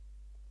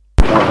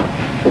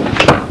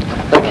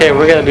Okay,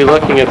 we're going to be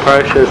looking at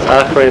Parshas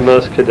Achrei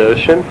Mos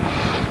Kedoshim,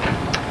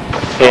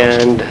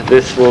 and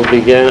this will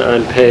begin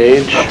on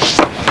page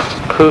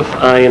Kuf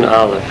Ayin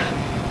Aleph.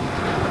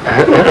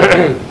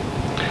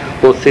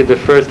 We'll see the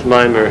first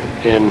mimer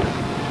in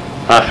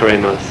Achrei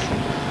Mos.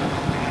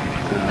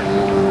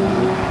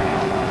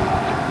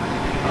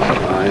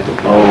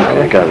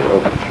 I got it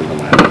open through the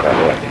mind, by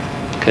the way.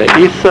 Okay,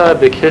 Isa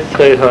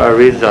B'Kisvei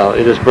HaArizal.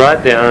 It is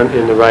brought down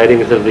in the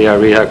writings of the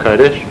Ari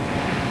HaKadosh.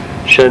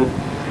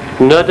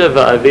 Nadav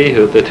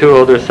v'Avihu, the two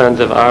older sons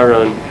of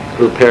Aaron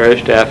who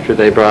perished after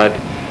they brought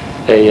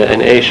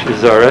an Eish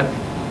Zora,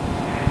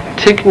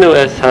 Tiknu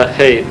es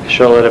ha'chet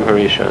shel Adam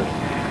Harishon.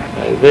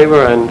 They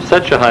were on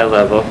such a high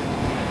level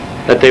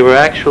that they were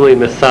actually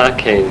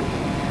misakein.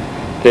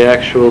 They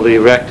actually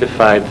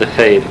rectified the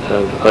fate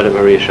of Adam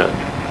Harishon.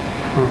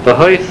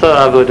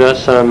 V'hoisa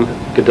avodasam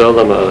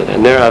gedola ma'od,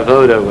 and their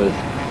avoda was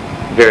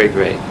very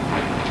great.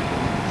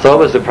 So what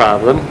was the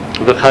problem?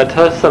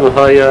 V'chatasam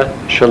hoya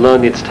shelo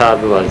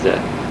nitztavu azeh.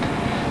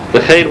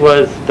 The fate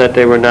was that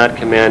they were not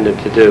commanded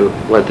to do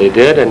what they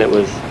did, and it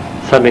was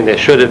something they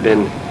should have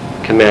been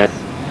commanded,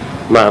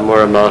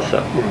 ma'amor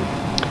masa.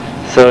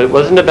 So it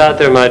wasn't about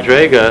their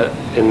madrega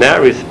in that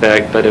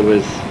respect, but it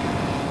was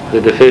the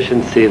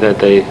deficiency that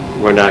they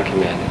were not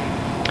commanded.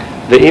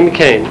 The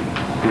imkain,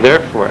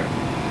 therefore,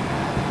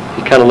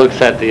 he kind of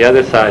looks at the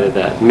other side of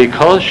that.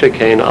 Mikol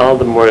shekain, all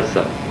the more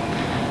so.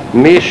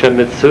 Misha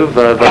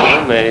mitzuva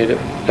v'omeid,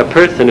 a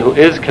person who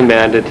is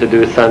commanded to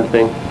do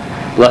something,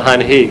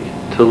 lahanhig,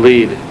 to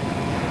lead.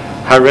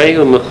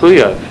 Harehu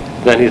mechuyav,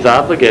 then he's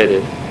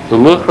obligated.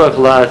 Umuchrach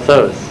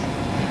la'asos,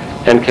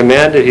 and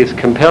commanded, he's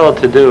compelled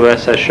to do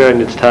es asher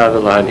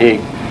nitztav lahanhig,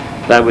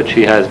 that which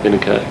he has been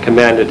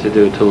commanded to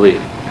do, to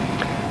lead.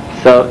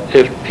 So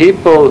if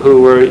people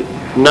who were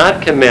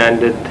not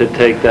commanded to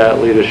take that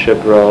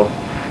leadership role,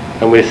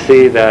 and we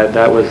see that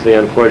that was the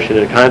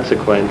unfortunate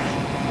consequence.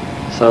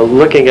 So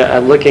looking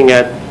at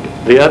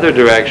the other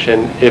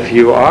direction, if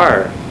you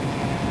are,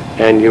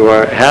 and you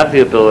have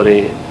the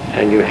ability,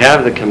 and you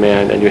have the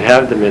command, and you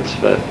have the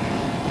mitzvah,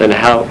 then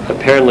how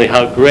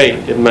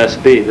great it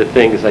must be, the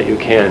things that you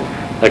can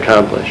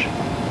accomplish.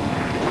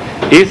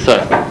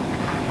 Isa,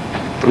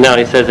 now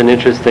he says an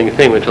interesting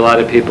thing, which a lot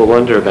of people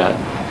wonder about.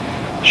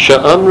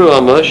 Sha'amru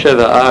Moshe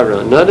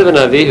v'Aaron, Nadav and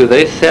Avihu,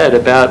 they said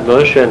about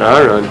Moshe and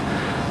Aaron,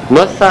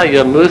 Masa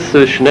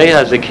yamusu shnei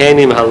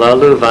hazakenim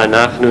halalu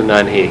v'anachnu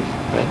nanhi.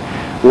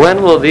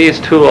 When will these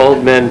two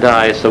old men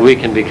die so we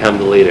can become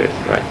the leaders?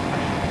 Right.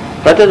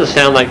 That doesn't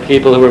sound like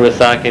people who were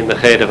masaking the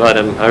chet of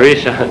Adam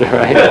Harishon,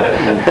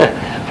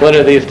 right? When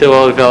are these two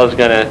old fellows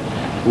going to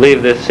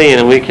leave this scene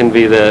and we can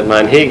be the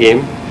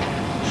manhigim?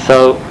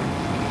 So,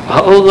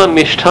 ha'olam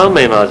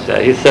mishtamei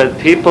mazeh. He said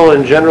people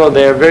in general,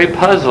 they are very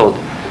puzzled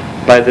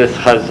by this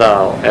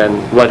chazal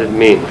and what it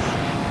means.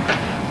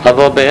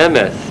 Avo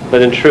be'emes,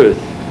 but in truth,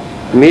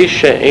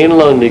 Misha ein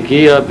lo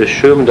negia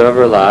b'shum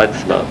davar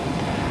la'atzma.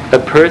 A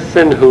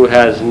person who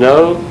has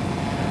no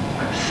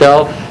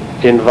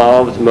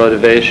self-involved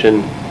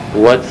motivation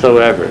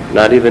whatsoever,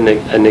 not even a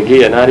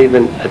negia, not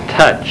even a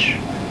touch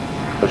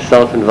of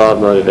self-involved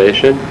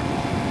motivation.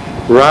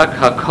 Rak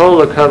hakol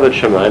l'kavod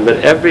shamayim, but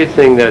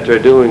everything that they're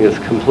doing is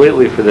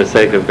completely for the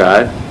sake of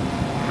God.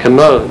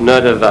 Kamo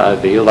Nadav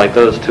v'Avihu, like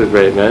those two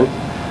great men.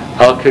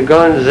 Al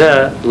kagon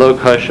zeh lo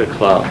kasha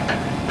klal.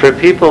 For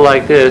people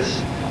like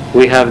this,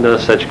 we have no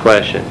such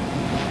question.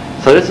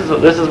 So this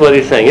is what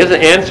he's saying. He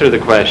doesn't answer the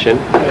question,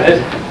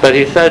 but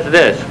he says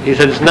this. He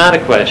says it's not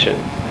a question.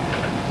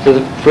 So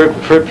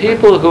for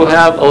people who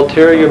have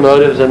ulterior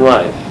motives in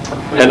life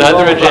and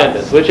other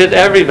agendas, which is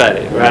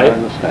everybody, right?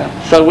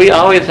 So we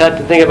always have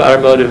to think about our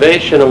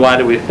motivation and why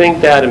do we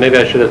think that, and maybe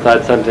I should have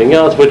thought something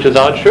else, which is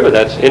all true.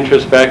 That's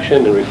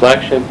introspection and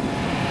reflection.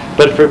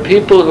 But for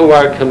people who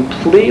are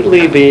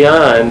completely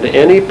beyond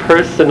any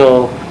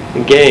personal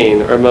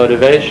gain or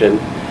motivation,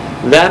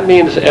 that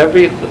means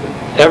every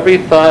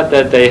thought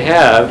that they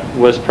have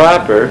was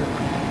proper,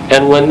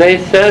 and when they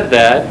said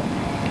that,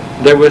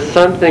 there was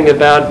something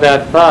about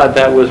that thought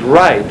that was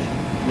right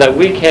that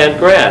we can't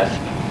grasp,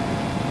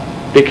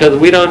 because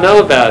we don't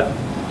know about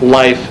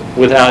life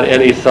without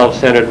any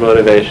self-centered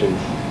motivations.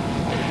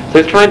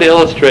 So he's trying to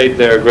illustrate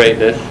their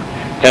greatness,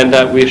 and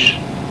that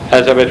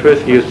as Rabbi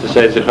Tversky used to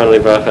say, Zichron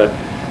Livracha,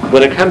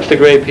 when it comes to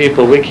great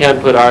people, we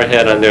can't put our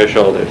head on their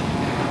shoulders.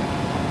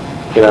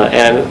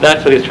 And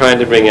that's what he's trying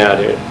to bring out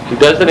here. He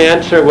doesn't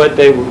answer what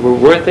they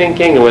were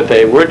thinking and what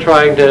they were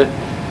trying to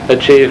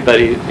achieve, but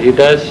he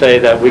does say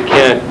that we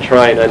can't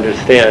try and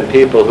understand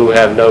people who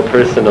have no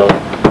personal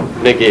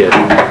negiyah.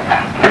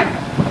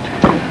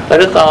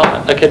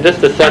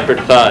 Just a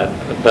separate thought,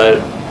 but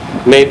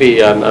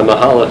maybe a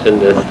mahalach in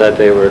this, that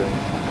they were,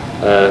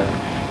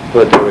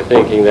 what they were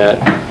thinking,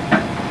 that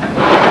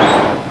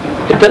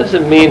it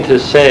doesn't mean to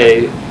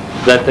say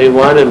that they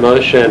wanted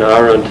Moshe and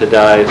Aaron to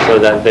die so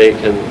that they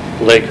could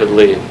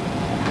leave.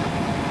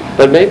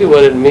 But maybe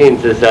what it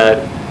means is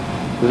that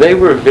they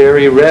were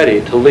very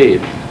ready to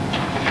lead.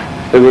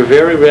 They were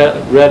very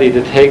ready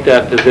to take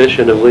that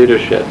position of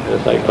leadership.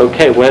 It's like,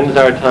 okay, when's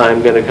our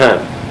time going to come?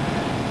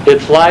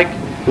 It's like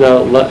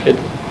it's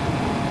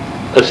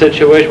a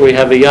situation where you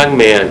have a young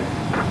man,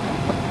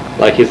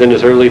 like he's in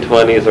his early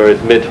 20s or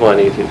his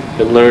mid-20s, he's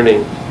been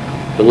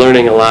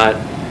learning a lot,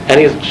 and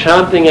he's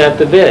chomping at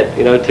the bit,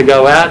 to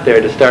go out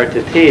there, to start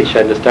to teach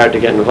and to start to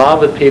get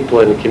involved with people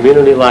in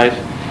community life.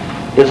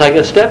 It's like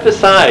a step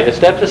aside.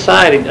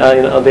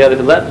 On the other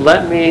hand,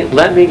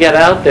 let me get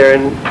out there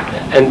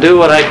and do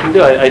what I can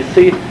do.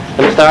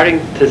 I'm starting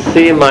to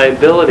see my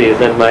abilities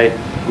and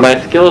my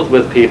skills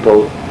with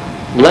people.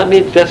 Let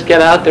me just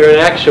get out there and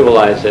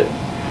actualize it.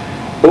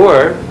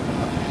 Or,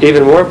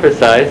 even more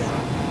precise,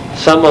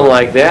 someone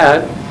like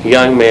that,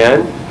 young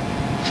man,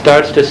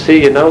 starts to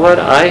see,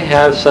 I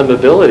have some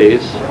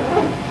abilities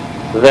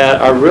that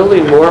are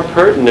really more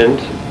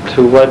pertinent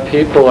to what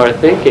people are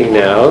thinking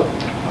now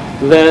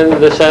than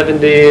the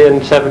 70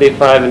 and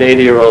 75 and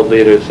 80-year-old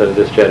leaders of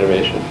this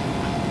generation.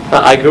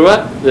 I grew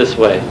up this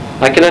way.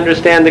 I can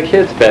understand the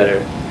kids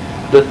better.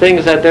 The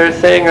things that they're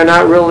saying are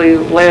not really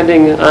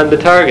landing on the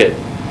target.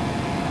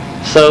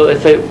 So I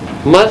say,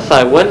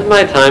 when's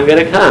my time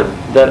going to come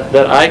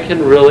that I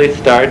can really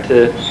start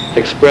to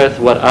express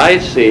what I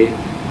see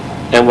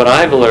and what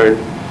I've learned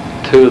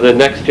to the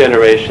next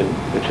generation,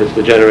 which is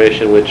the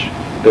generation which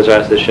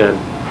B'ezras Hashem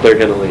they're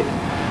going to lead.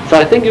 So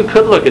I think you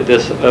could look at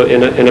this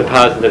in a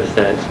positive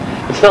sense.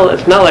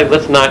 It's not like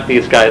let's knock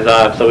these guys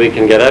off so we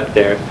can get up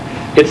there.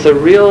 It's a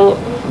real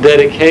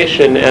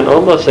dedication and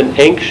almost an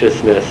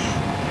anxiousness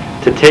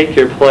to take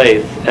your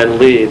place and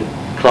lead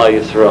Klal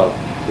Yisrael,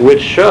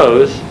 which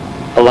shows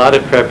a lot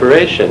of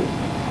preparation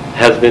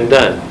has been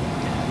done.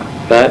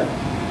 But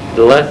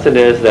the lesson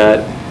is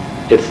that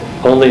it's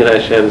only in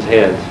Hashem's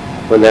hands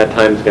when that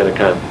time is going to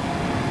come.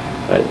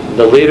 Right?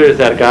 The leaders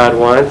that God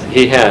wants,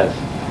 He has.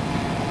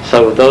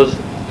 So those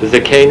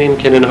Zekanim,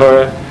 Kin and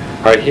Hora,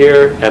 are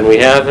here, and we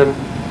have him.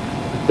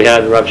 We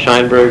had Rav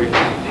Scheinberg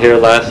here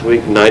last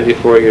week,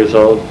 94 years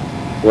old,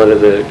 one of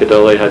the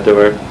Gedolei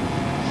Hador.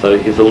 So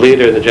he's a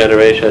leader in the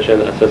generation.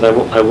 Hashem says,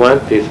 I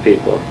want these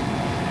people.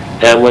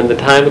 And when the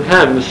time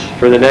comes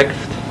for the next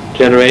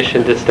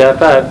generation to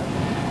step up,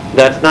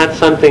 that's not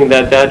something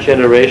that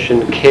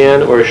generation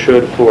can or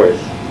should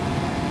force,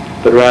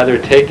 but rather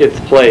take its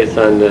place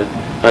on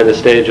the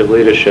stage of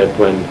leadership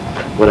when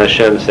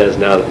Hashem says,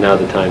 now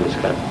the time has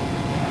come.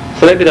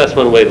 So maybe that's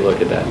one way to look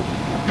at that.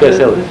 Yes,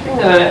 the thing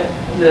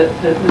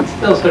that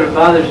still sort of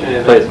bothers me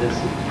about this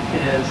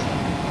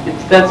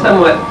is that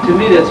somewhat, to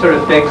me, that sort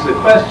of begs the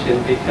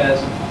question,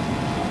 because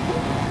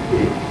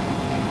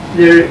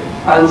there,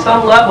 on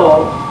some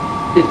level,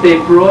 if they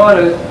brought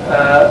a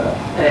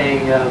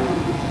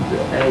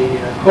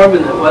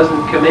korban that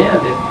wasn't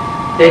commanded,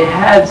 they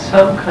had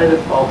some kind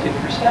of faulty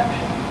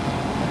perception,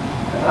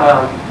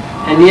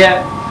 and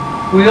yet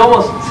we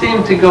almost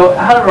seem to go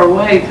out of our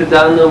way to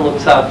daven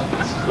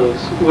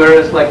l'tzavtzchus,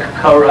 whereas like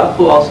Korach,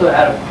 who also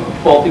had a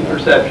faulty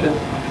perception,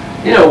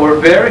 we're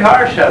very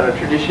harsh on it.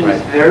 Tradition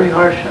is very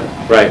harsh on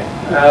it. Right.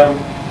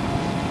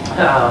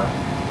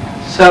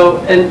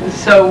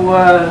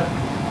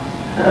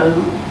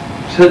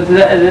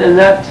 And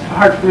that's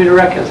hard for me to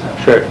reconcile.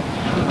 Sure.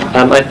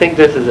 I think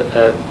this is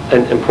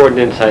an important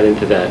insight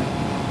into that.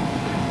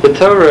 The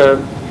Torah,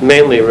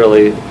 mainly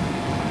really,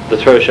 the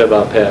Torah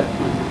Shebaal Peh,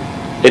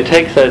 it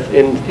takes us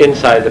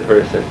inside the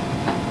person.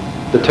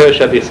 The Torah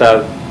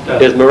Shebisav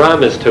is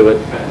maramis to it,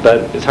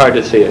 but it's hard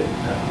to see it.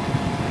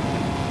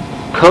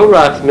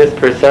 Korach's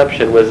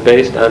misperception was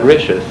based on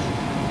rishus.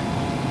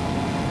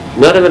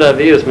 None of an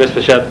Avihu's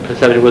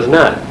misperception was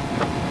not.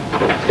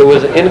 It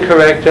was an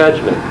incorrect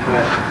judgment.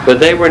 But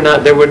they were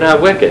not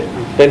wicked.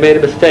 They made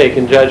a mistake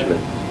in judgment.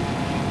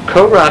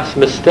 Korach's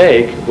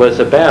mistake was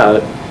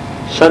about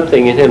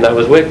something in him that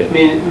was wicked.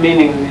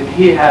 Meaning that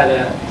he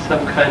had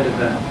some kind of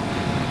a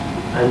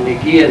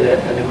negia,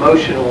 an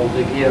emotional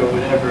negia or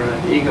whatever,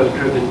 an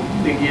ego-driven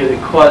negia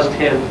that caused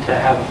him to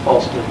have a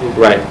false nevuah.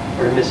 Right.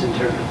 Or a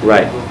misinterpretation.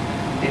 Right.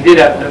 He did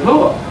have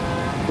nevuah.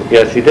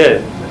 Yes, he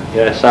did.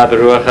 Yeah, Saber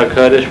Ruach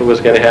HaKodesh, what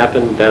was going to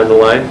happen down the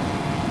line.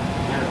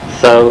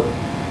 So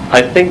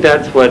I think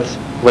that's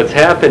what's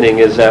happening,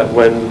 is that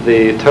when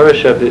the Torah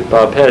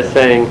Shebaal Peh is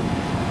saying,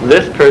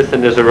 this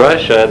person is a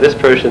Rasha, this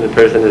person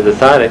is a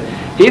Tzaddik,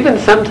 even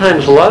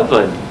sometimes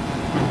Lavan,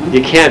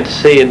 you can't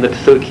see in the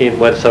Psukim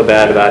what's so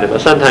bad about him. Well,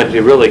 sometimes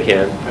you really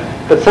can.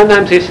 But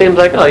sometimes he seems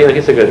like,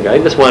 he's a good guy.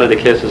 He just wanted to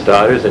kiss his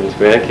daughters and his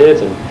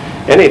grandkids, and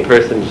any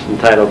person's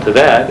entitled to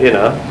that,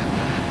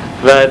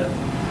 But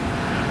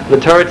the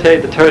Torah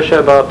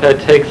Shebaal Peh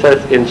takes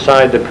us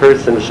inside the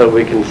person so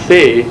we can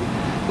see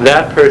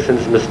that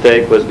person's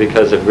mistake was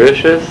because of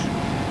rishus,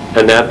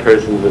 and that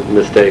person's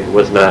mistake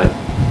was not.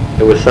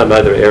 It was some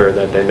other error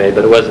that they made,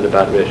 but it wasn't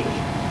about rishus.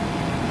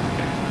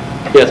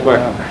 Yes, Mark?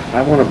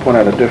 I want to point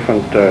out a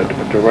different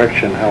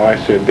direction, how I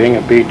see it, being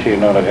a BT,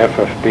 not an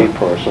FFB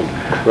person.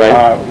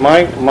 Right.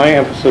 My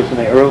emphasis in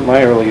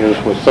my early years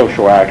was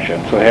social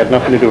action, so it had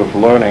nothing to do with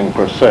learning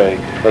per se,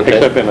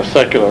 except in a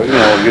secular,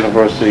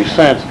 university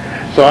sense.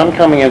 So I'm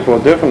coming in for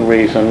a different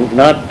reason,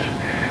 not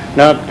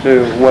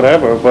to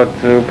whatever, but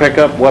to pick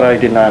up what I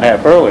did not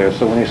have earlier.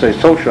 So when you say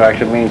social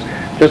action, it means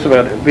just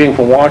about being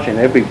for watching.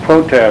 There'd be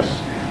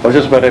protests or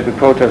just about every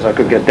protest I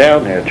could get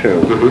down there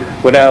to,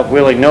 Mm-hmm. without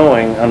really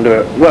knowing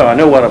well, I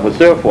know what I was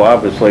there for,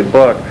 obviously,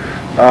 but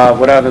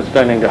without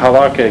understanding the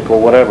halakhic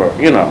or whatever,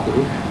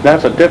 Mm-hmm.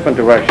 That's a different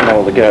direction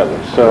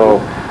altogether. So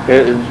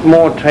it's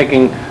more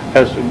taking,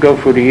 as go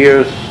through the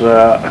years,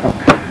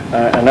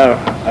 I know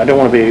I don't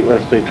want to be,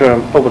 what's the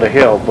term, over the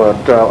hill,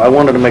 but I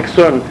wanted to make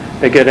certain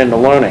they get in the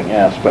learning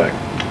aspect.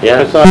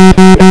 Yeah. Because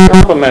I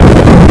compliment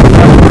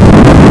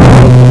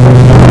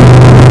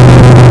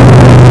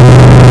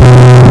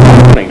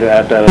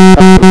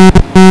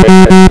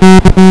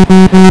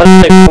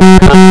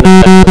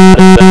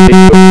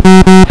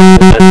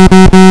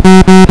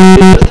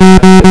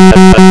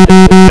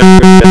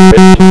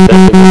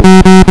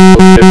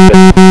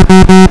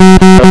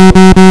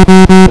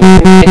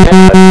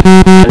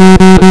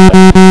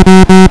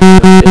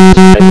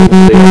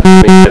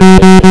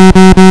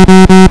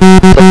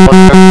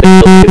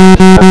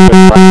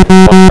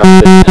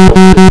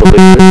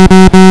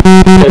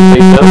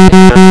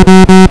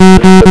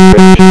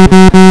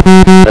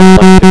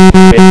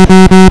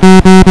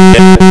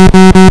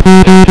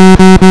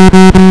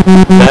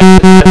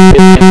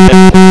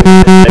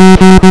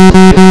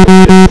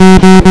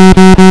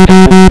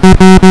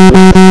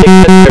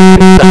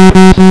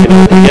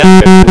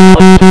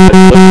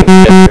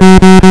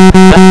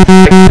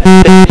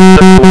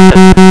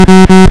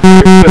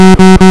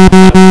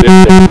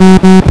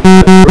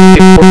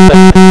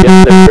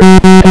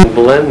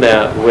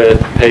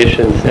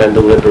and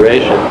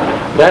deliberation,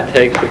 that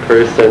takes a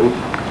person,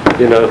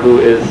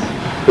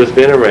 who's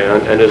been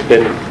around and has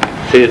been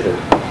seasoned.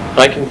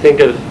 I can think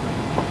of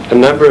a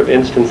number of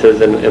instances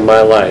in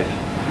my life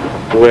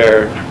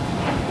where,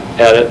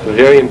 at a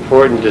very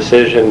important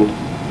decision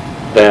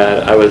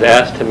that I was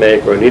asked to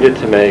make or needed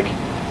to make,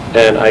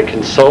 and I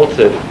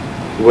consulted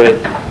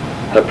with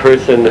a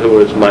person who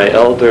was my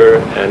elder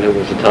and who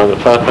was a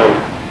Talmid Chacham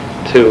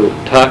to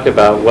talk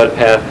about what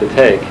path to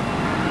take,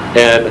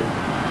 and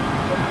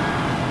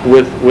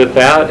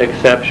without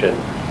exception,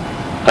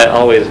 I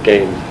always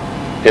gained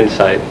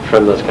insight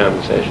from those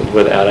conversations.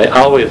 I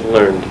always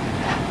learned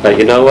that,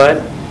 you know what,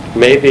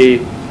 maybe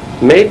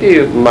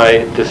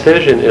my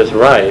decision is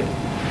right,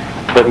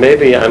 but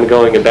maybe I'm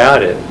going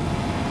about it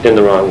in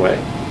the wrong way.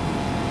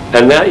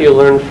 And that you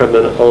learn from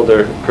an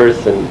older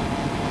person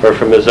or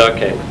from a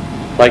zaken.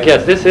 Like,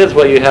 yes, this is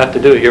what you have to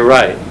do, you're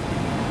right,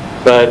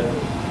 but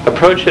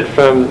approach it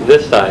from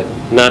this side,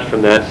 not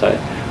from that side.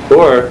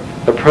 Or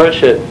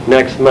approach it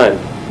next month,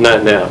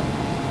 not now.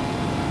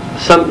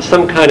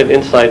 Some kind of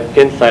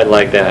insight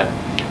like that.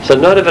 So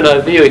not even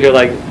a view, you're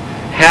like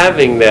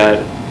having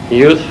that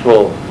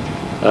youthful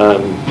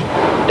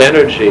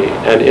energy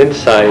and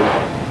insight,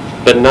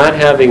 but not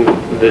having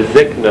the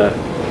zikna,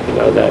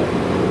 that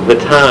the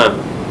tam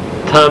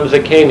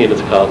zakanian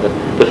is called,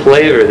 the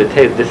flavor, the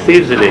taste, the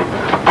seasoning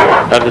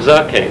of the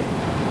zaken.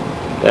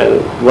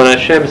 When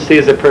Hashem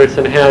sees a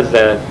person has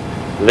that,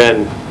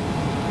 then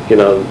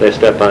they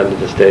step onto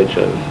the stage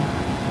of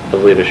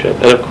leadership.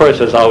 And of course,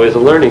 there's always a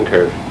learning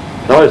curve.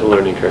 Always a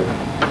learning curve.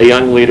 A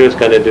young leader is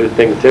going to do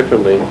things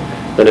differently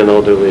than an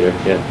older leader.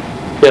 Yeah.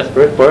 Yes,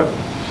 Boris?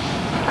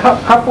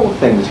 Couple of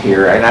things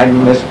here, and I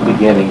missed the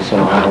beginning, so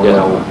I don't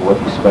know what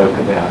you spoke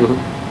about.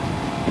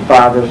 Mm-hmm. It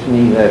bothers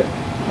me that,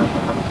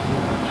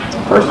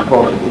 first of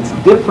all, it's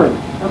different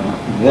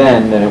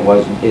then than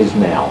it is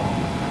now.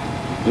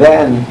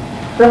 Then,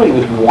 really, it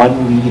was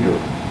one leader.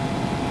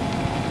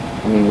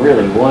 I mean,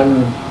 really,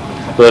 one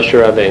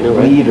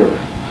leader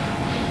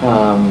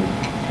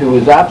who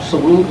was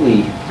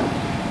absolutely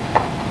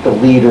the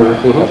leader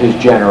of his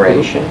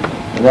generation.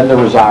 And then there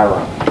was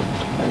Aaron,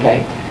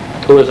 okay?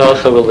 Who was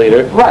also a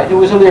leader. Right, who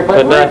was a leader.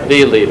 But not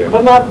the leader.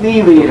 But not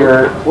the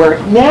leader, where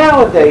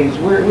nowadays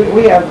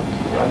we have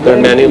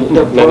many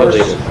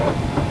diverse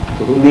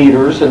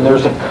leaders, and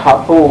there's a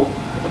couple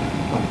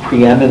of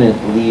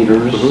preeminent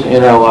leaders,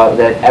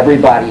 that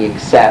everybody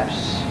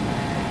accepts.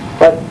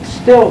 But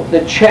still,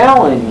 the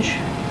challenge,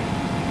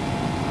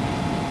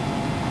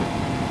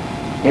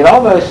 it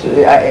almost,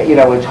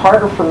 it's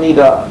harder for me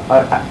to,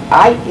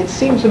 it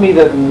seems to me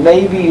that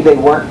maybe they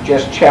weren't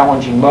just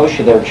challenging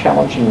Moshe, they were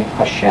challenging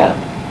Hashem.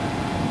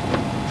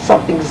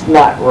 Something's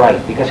not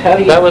right, because how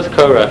do you... That was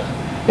Korach.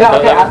 Yeah,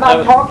 okay, I'm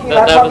not talking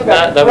about... That was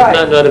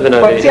not none of an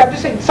idea. But see, I'm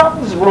just saying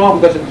something's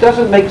wrong, because it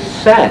doesn't make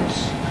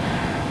sense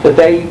that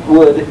they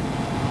would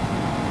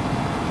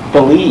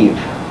believe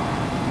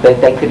that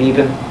they could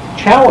even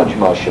challenge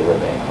Moshe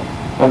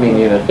Rabbeinu. I mean,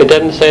 It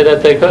doesn't say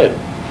that they could.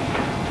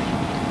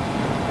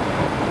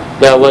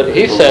 Now, what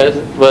he says,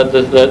 what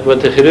the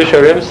Chidush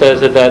Harim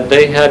says, is that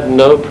they had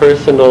no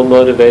personal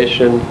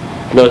motivation,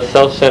 no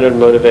self-centered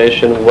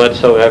motivation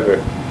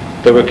whatsoever.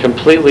 They were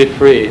completely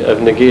free of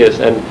Negias,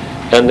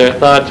 and their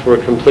thoughts were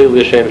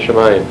completely Shem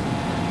Shemayim.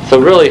 So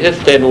really, his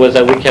statement was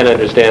that we can't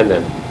understand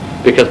them,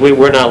 because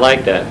we're not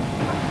like that.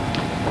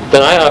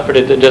 Then I offered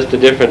it just a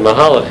different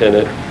mahalach in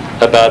it,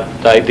 about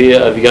the idea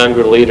of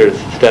younger leaders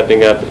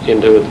stepping up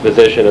into a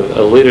position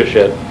of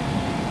leadership.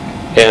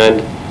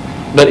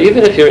 But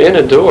even if you're in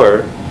a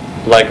door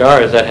like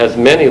ours that has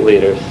many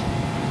leaders,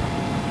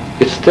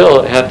 you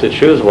still have to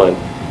choose one.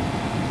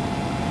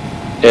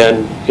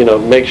 and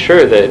make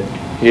sure that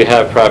you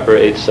have proper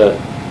eitzah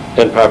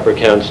and proper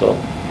counsel.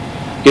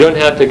 You don't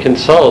have to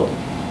consult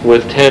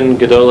with 10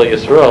 Gedolei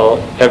Yisrael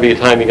every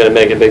time you're going to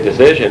make a big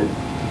decision,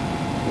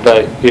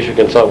 but you should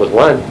consult with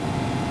one.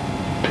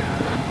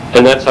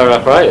 And that's our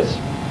achrayus.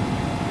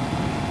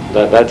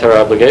 That's our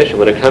obligation.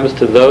 When it comes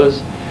to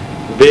those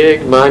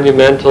big,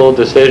 monumental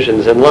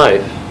decisions in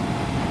life,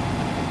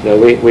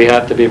 we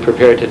have to be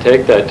prepared to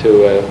take that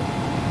to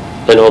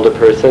an older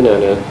person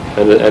and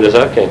a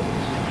zaken.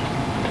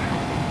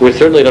 We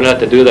certainly don't have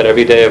to do that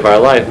every day of our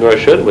life, nor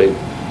should we.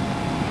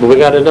 But we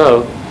got to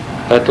know,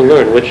 have to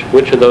learn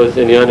which of those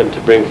inyanim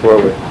to bring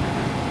forward.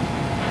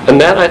 And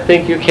that I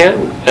think you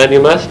can and you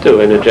must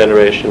do in a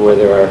generation where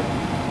there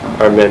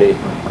are many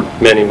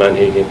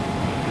manhigim.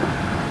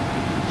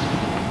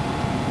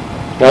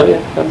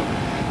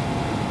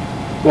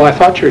 Well, I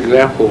thought your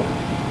example,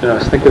 I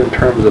was thinking in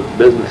terms of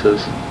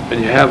businesses, and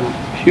you have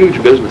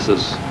huge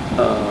businesses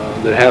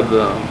that have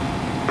the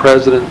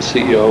president,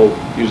 CEO,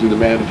 usually the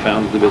man who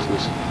founded the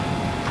business.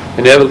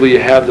 Inevitably, you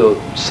have the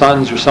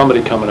sons or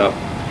somebody coming up,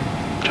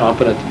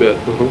 chomping at the bit.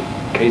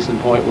 Mm-hmm. Case in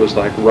point was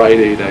like Rite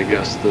Aid, I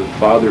guess. The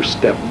father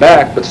stepped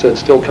back, but said,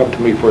 still come to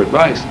me for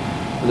advice.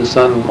 And the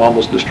son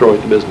almost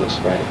destroyed the business.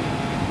 Right.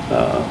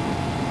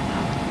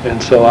 And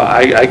so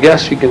I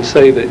guess you can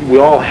say that we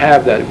all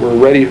have that. We're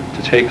ready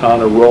to take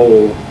on a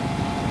role,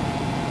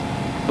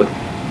 but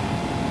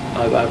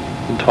I've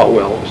been taught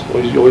well.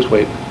 You always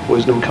wait.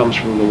 Wisdom comes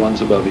from the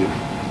ones above you.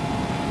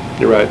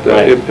 You're right.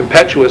 The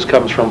impetuous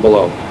comes from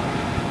below.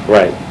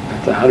 Right.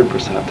 That's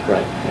 100%.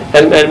 Right.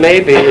 And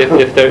maybe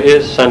if there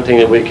is something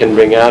that we can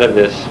bring out of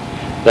this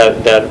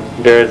that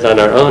bears on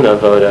our own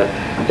avoda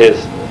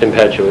is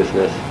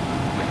impetuousness.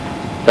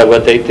 That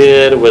what they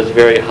did was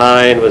very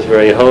high and was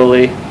very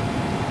holy,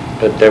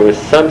 but there was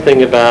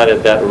something about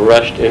it that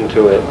rushed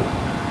into it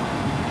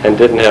and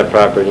didn't have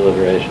proper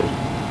deliberation.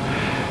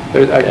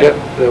 I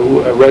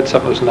read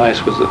something that was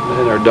nice, was in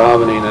our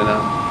davening,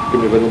 and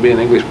forgive me, but it'll be in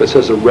English, but it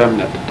says a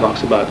remnant. It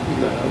talks about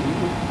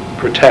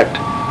protect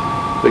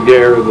the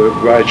ger, the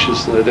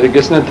righteous, it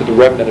gets into the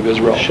remnant of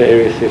Israel.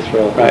 She'eris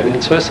Yisrael. Right,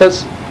 and so it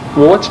says,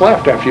 well, what's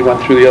left after you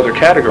went through the other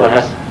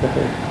categories?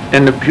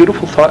 And the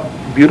beautiful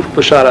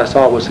pshat I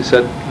saw was, he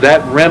said,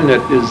 that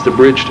remnant is the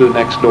bridge to the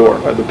next door,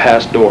 or the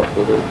past door.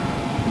 Mm-hmm.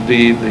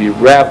 The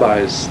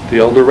rabbis, the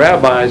elder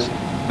rabbis,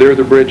 they're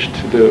the bridge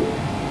to the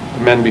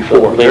men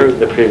before. They're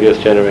the previous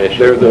generation.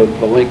 They're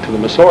the link to the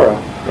Masorah.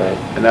 Right.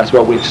 And that's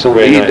why we still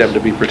Very need nice. them to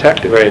be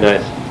protected. Very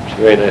nice. It's a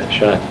very nice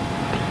shot.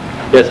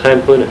 Yes,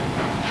 Chaim Puna.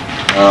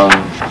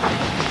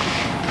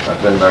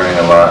 I've been learning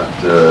a lot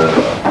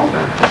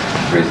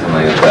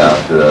recently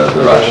about the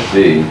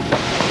Rashbi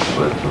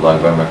with the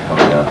Lag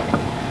coming up,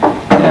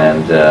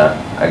 and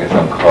I guess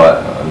I'm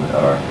caught,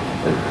 or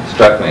it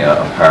struck me a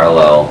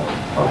parallel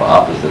of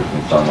opposites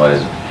in some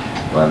ways.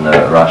 When the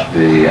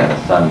Rashbi and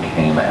his son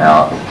came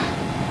out,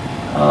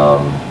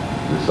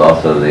 this is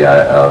also the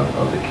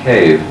of the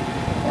cave,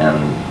 and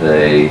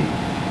they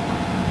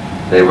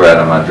were at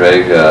a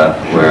madrega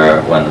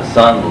where when the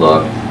sun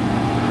looked,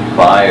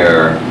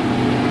 fire,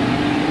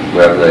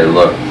 wherever they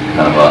looked,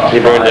 kind of He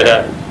burned it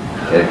up.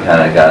 It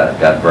kind of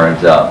got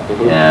burnt up,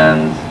 Mm-hmm.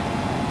 and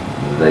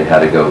they had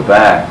to go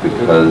back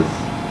because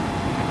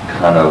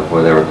kind of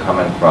where they were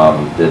coming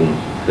from didn't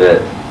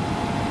fit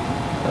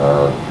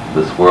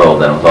this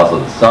world. And it was also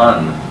the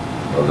son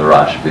of the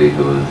Rashbi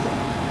who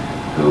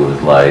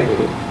was like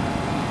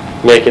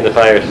Making the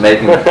fire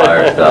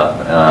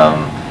stuff.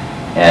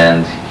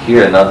 And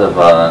here Nadav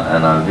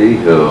and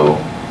Avihu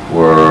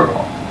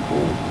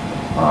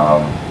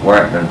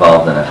weren't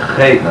involved in a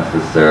chait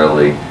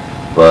necessarily,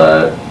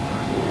 but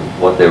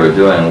what they were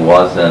doing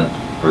wasn't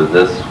for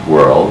this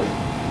world,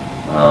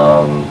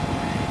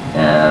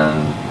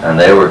 and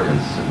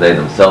they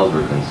themselves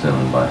were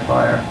consumed by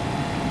fire.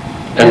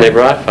 And they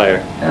brought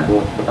fire. And they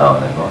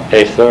brought.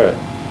 Eish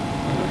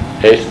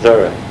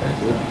Zorah.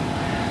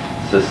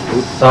 So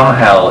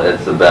somehow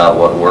it's about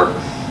what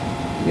works,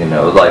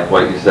 like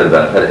what you said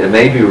about it. It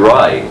may be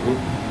right,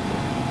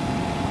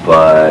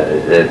 but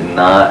it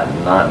not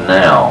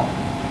now.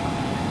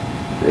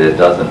 It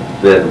doesn't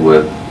fit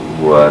with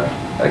what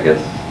I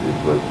guess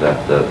with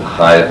that the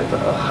Chai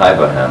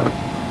Bahem.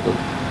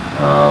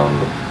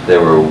 They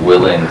were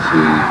willing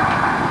to,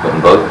 but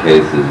in both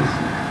cases,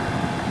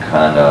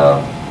 kind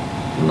of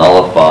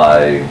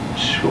nullify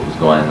what was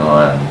going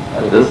on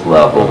at this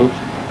level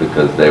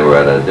because they were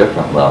at a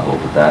different level,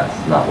 but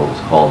that's not what was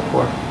called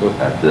for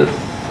at this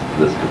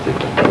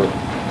particular point.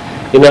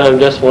 I'm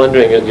just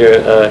wondering,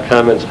 your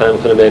comments, Chaim,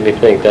 kind of made me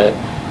think that,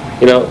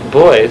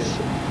 boys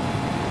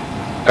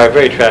are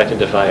very attracted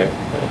to fire.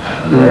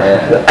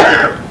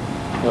 Yeah.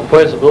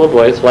 Little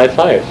boys light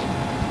fires.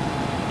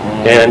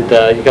 And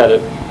you got to,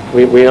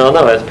 we all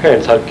know as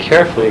parents how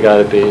careful you got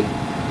to be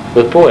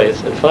with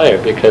boys and fire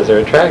because they're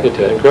attracted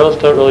to it. And girls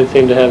don't really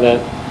seem to have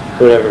that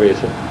for whatever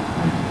reason.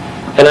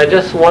 And I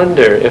just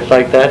wonder if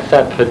that's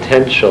that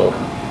potential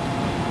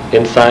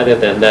inside of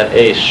them, that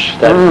aish,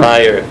 that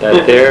fire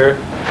that they're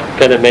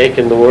going to make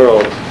in the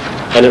world.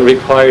 And it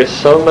requires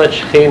so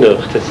much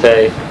chinuch to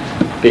say,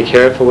 be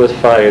careful with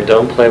fire,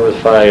 don't play with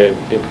fire,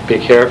 be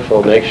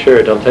careful, make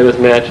sure, don't play with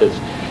matches.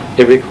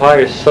 It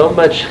requires so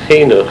much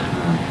chinuch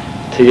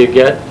till you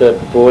get the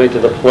boy to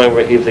the point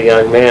where he's a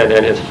young man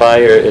and his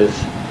fire is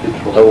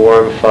a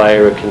warm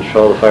fire, a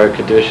controlled fire, a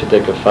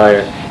kedushadik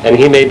fire. And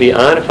he may be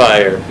on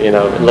fire,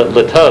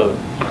 latov,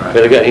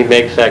 really good. He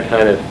makes that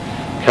kind of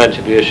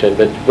contribution.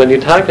 But when you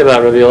talk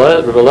about Rabbi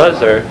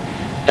Elazar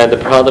and the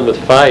problem with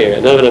fire,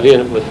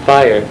 with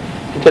fire,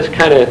 it just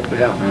kind of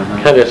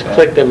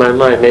clicked in my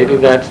mind. Maybe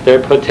that's their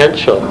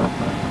potential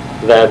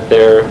that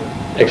they're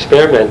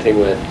experimenting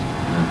with.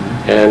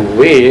 And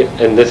we,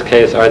 in this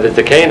case, are the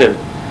Zekanim.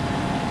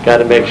 Got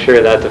to make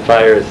sure that the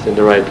fire is in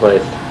the right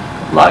place.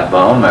 Like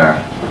Ba'omer,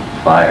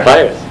 fire.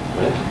 Fires.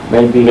 Right?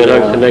 Maybe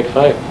To make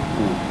fire.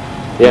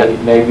 Yeah.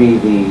 Maybe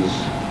these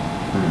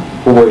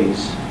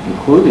boys,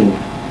 including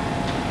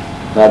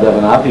Nadav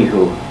and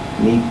Avihu,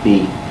 need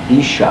the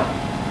Isha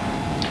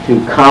to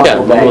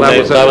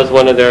complement. That was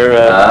one of their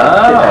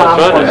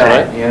patronas,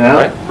 right? You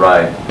know?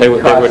 Right. They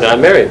were not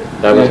married.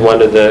 That was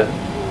one of the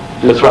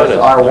because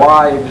patronas. our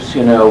wives,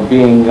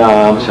 being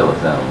Chill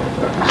us down a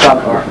little bit.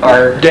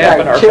 our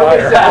Dampen our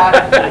fire.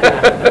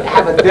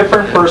 have a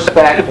different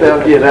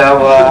perspective,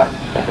 Yeah.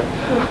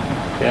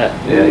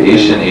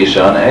 Ish and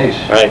Isha and Aish.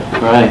 Right.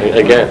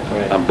 Again.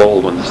 Right. I'm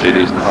bold when the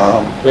CD's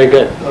Very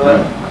good.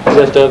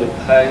 Yes, David.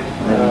 I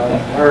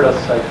heard a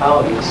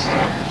psychologist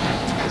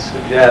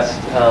suggest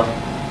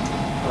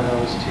when I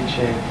was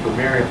teaching for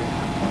Miriam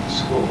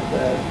school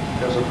that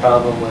there was a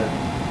problem with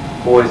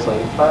boys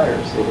lighting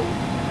fires.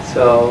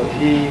 So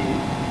he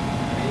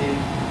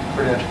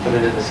pretty much put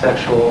it in the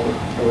sexual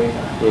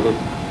arena.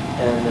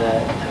 And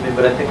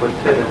but I think would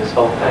fit in this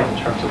whole thing in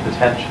terms of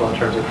potential, in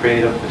terms of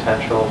creative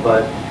potential.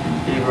 But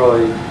he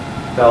really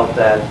felt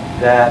that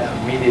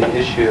immediate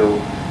issue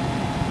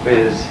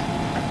is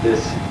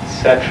this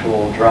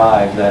sexual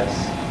drive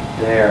that's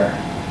there,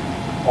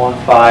 on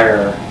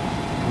fire,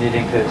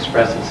 needing to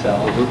express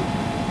itself.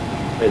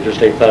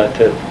 Interesting thought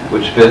too.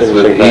 Which fits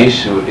with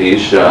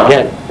Isha.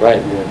 Again,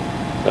 right.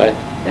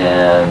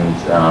 And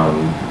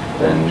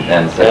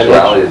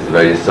sexuality is a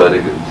very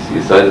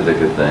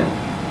Yesodic thing.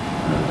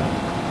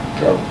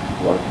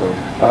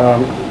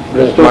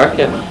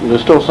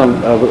 There's still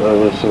some of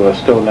us who are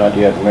still not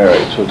yet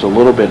married, so it's a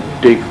little bit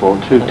too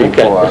deep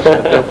for us.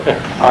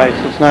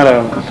 It's not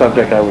a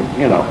subject I would,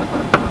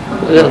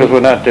 because we're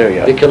not there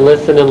yet. You can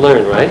listen and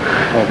learn, right?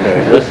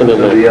 Okay. Listen and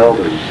learn. The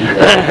elders.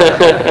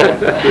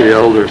 The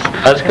elders.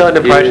 Let's go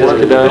into Parshas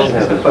Kedosh.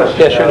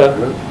 Yeah, sure.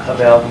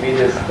 About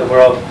Midas, the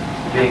world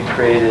being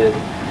created.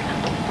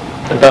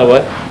 About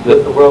what?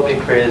 The world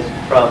being created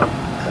from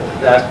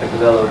the aspect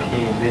of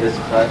Elohim, Midas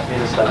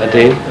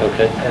Adin?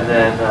 Okay. and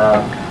then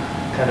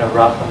kind of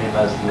Rachamim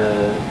as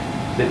the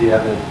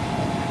B'diavad,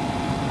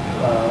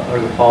 or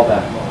the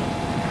fallback mode.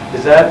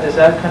 Is that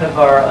kind of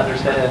our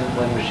understanding?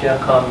 When Mashiach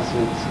comes,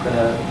 it's going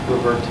to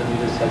revert to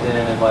Midas Adin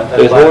and what?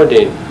 There's more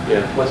din.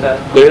 Yeah. What's that?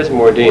 There is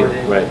more din,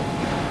 right?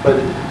 But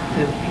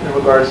in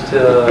regards to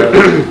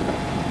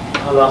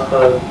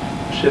halacha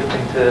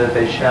shifting to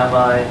Beis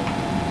Shammai,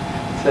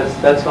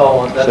 that's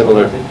all. That's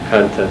Similar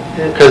content.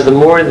 Because the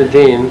more the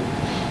din,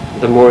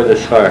 the more the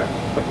schar.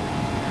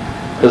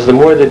 Because the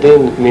more the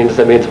din means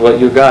what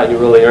you got, you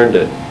really earned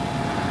it.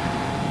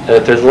 And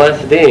if there's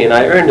less din,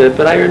 I earned it,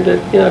 but I earned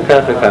it,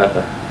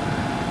 kafa.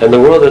 And the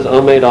world is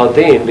omeid al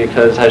din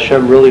because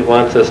Hashem really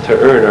wants us to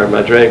earn our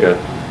madrega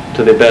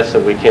to the best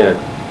that we can.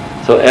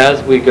 So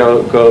as we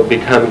go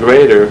become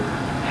greater,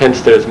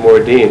 hence there's more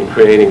din,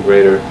 creating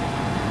greater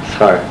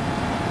schar.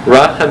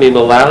 Rachamim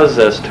allows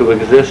us to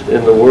exist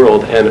in the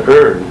world and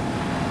earn,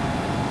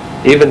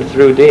 even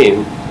through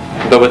din,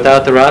 but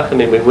without the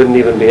Rachamim we wouldn't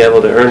even be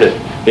able to earn it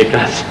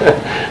because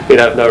we'd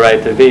have no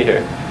right to be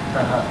here.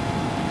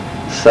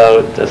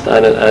 So just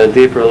on a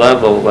deeper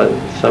level, what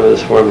some of the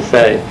forms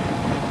say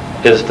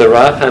is the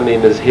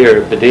Rachamim is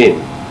here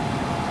b'din.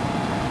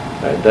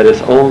 Right? That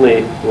it's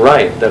only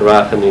right that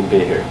Rachamim be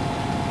here.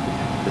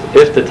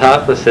 If the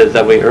Tachlis says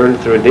that we earn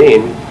through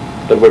din,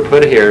 but we're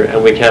put here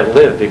and we can't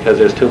live because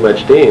there's too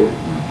much din,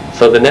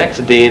 so the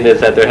next din is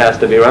that there has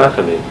to be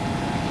Rachamim.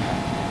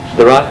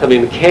 The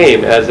Rachamim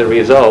came as a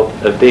result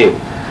of din.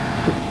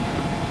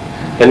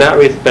 In that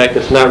respect,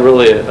 it's not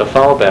really a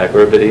fallback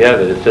or a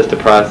b'diavad, it's just a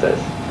process.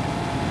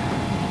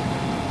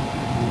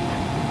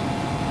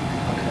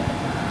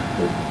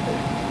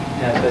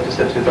 Yeah, so I just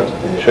have two thoughts.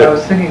 Sure. I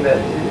was thinking that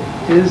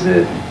is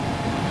it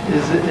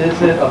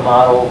a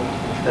model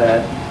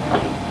that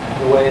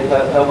the way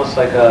almost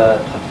like a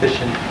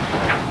efficient, I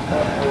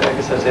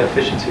guess I'd say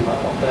efficiency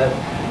model, that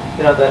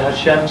that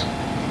Hashem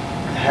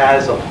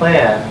has a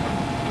plan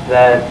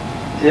that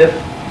if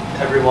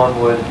everyone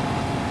would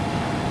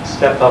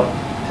step up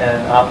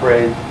and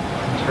operate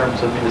in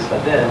terms of Midas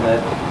Adin,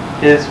 that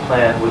His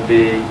plan would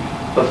be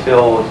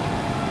fulfilled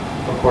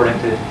according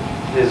to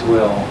His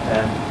will,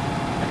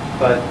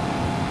 but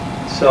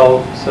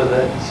so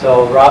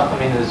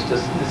Rachamim is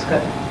just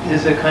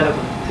is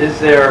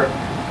there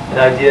an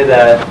idea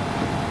that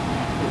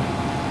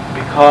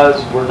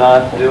because we're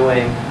not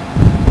doing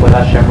what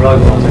Hashem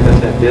really wants, like I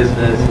said,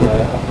 business,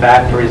 a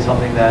factory,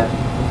 something that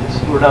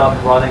we're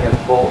not running at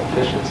full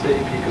efficiency,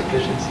 peak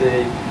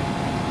efficiency,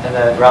 and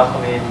that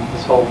Rachamim,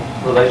 this whole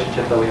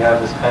relationship that we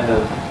have is kind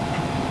of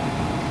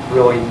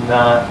really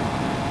not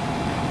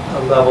a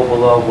level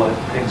below what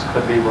things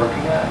could be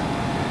working at.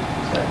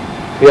 So.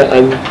 Yeah,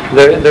 and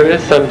there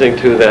is something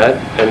to that,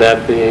 and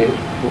that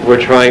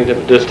we're trying to,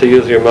 just to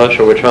use your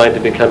mashal, we're trying to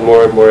become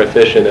more and more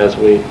efficient as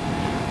we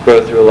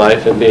grow through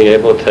life and being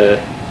able to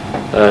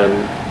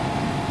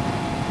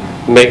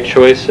make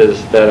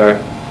choices that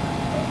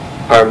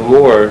are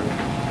more,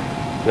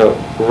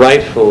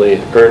 rightfully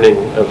earning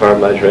of our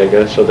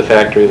madrega, so the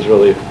factory is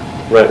really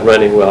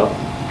running well.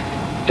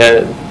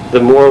 And the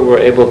more we're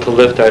able to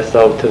lift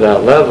ourselves to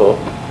that level,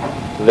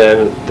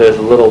 then there's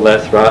a little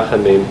less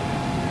rachamim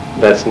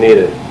that's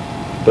needed.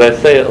 But I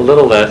say a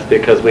little less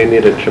because we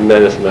need a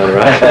tremendous amount of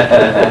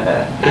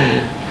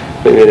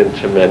rachamim. We need a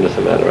tremendous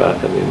amount of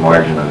rachamim.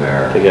 Margin of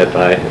error. To get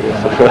by.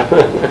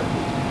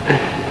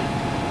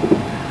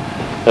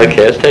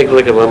 Okay, let's take a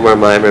look at one more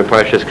mimer in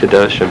Parshas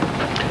Kedoshim.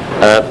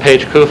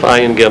 Page Kuf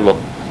Ayin Gimel.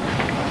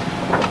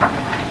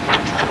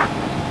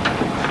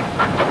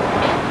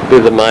 Do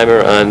the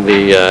mimer on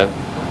the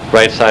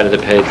right side of the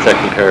page,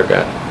 second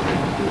paragraph.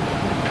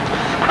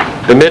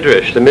 The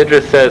Midrash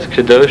says,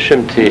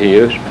 Kedoshim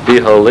Tihiyu, be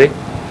holy.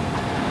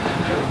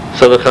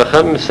 So the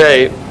Chachamim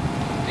say,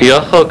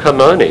 Yochel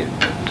Kamoni.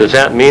 Does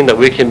that mean that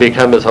we can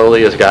become as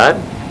holy as God?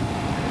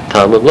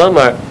 Talmud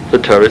Lomar, the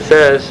Torah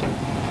says,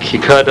 Ki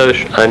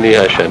Kadosh Ani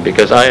Hashem,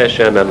 because I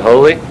Hashem am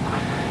holy,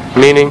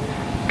 meaning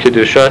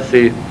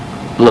Kedushasi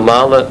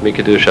Lamala Mi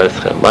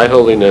Kedushaschem. My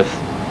holiness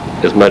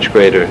is much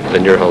greater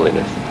than your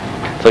holiness.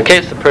 So in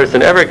case the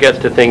person ever gets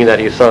to thinking that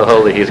he's so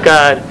holy he's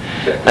God,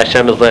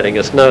 Hashem is letting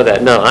us know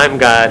that, no, I'm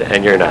God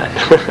and you're not.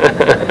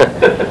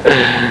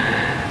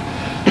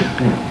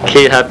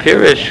 Ki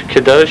hapirish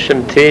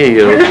kedoshim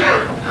tiyu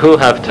hu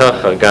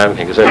havtocha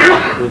gamkin.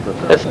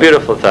 That's a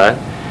beautiful thought.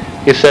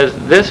 He says,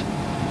 this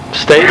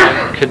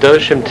statement,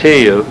 kedoshim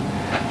tiyu,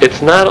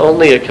 it's not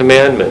only a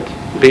commandment,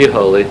 be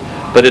holy,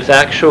 but it's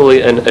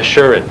actually an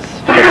assurance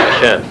from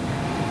Hashem.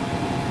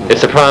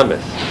 It's a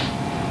promise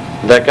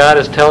that God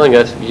is telling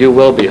us, you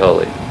will be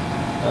holy.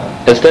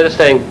 Instead of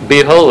saying,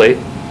 be holy,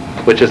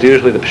 which is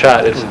usually the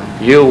pshat, it's,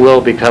 you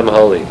will become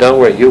holy. Don't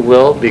worry, you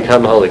will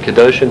become holy.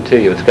 Kedoshim to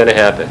you, it's going to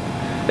happen.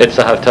 It's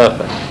a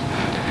havtacha.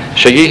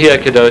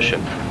 Sheyihya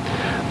kedoshim.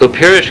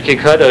 Upirish ki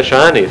kadosh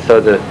ani, so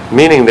the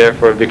meaning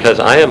therefore, because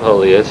I am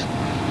holy, is,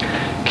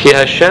 ki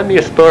Hashem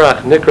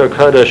yisporach nikro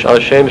kadosh al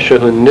shem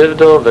shehu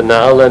nivdol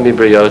v'na'ala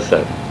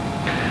mibriyosav.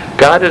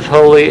 God is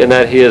holy in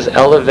that He is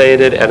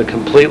elevated and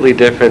completely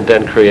different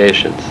than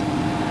creations.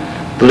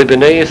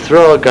 L'bnei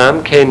Yisrael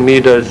gam kein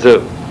midah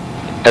zu.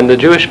 And the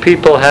Jewish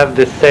people have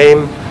the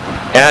same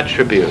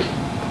attribute,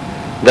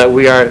 that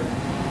we are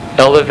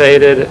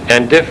elevated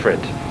and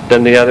different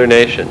than the other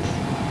nations.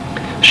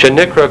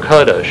 Shenikra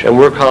kadosh, and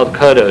we're called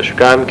kadosh,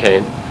 gam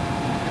kein,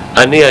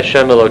 ani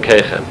Hashem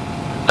Elokeichem.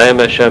 I am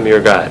Hashem,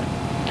 your God.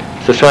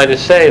 So it's trying to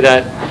say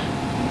that,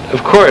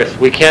 of course,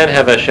 we can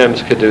have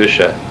Hashem's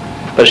kedusha.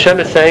 But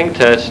Hashem is saying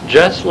to us,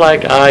 just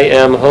like I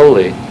am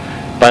holy,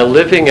 by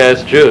living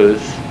as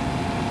Jews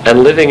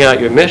and living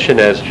out your mission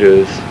as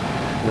Jews,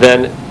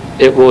 then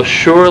it will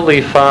surely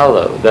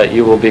follow that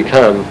you will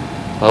become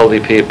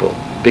holy people.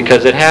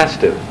 Because it has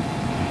to.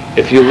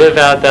 If you live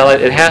out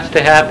that, it has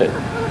to happen.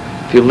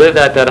 If you live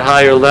at that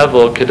higher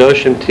level,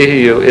 Kedoshim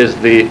Tihiyu is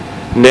the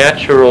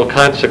natural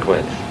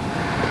consequence.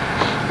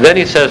 Then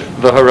he says,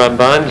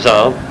 V'haramban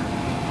Zal,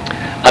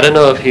 I don't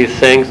know if he's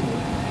saying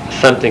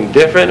something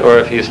different or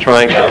if he's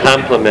trying to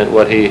complement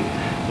what he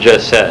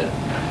just said.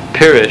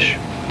 Pirish,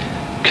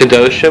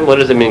 Kedoshim, what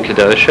does it mean,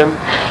 Kedoshim?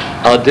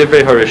 Al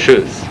Divrei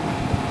Harishus.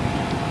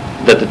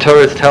 That the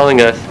Torah is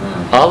telling us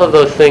all of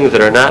those things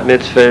that are not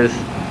mitzvahs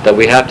that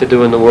we have to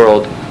do in the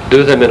world,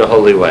 do them in a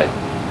holy way.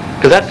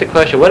 Because that's the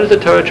question. What is the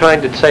Torah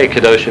trying to say,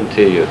 Kedoshim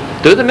to you?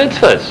 Do the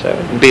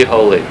mitzvahs. Be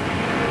holy.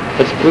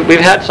 We've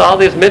had all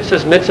these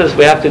mitzvahs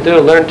we have to do,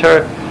 learn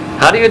Torah.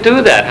 How do you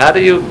do that? How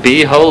do you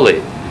be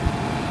holy?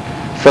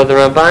 So the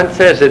Ramban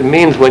says it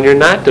means when you're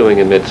not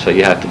doing a mitzvah,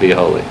 you have to be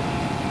holy.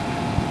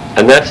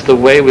 And that's the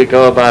way we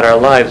go about our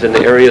lives in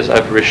the areas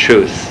of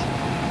rishus.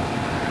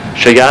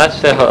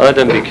 Sheyaseh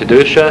ha'adam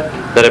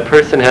b'kedusha, that a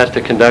person has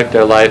to conduct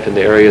their life in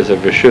the areas of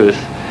rishus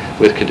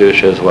with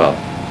kedusha as well.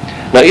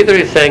 Now either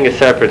he's saying a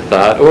separate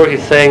thought, or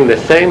he's saying the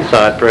same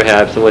thought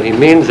perhaps, and what he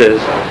means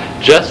is,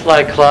 just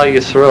like Klal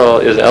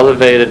Yisrael is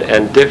elevated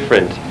and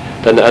different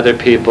than other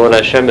people, and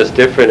Hashem is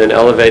different and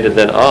elevated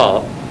than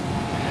all,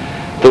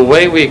 the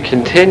way we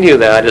continue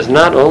that is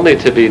not only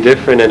to be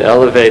different and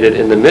elevated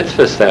in the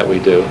mitzvahs that we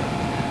do,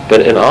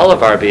 but in all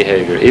of our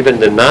behavior, even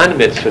the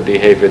non-mitzvah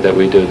behavior that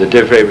we do, the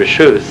divrei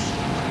rishus,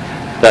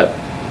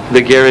 that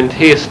the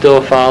guarantee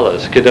still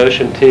follows,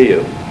 Kedoshim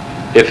Tiyu.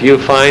 If you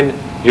find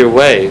your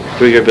way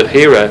through your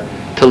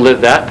bechira to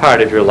live that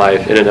part of your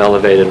life in an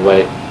elevated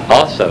way,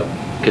 also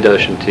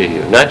Kedoshim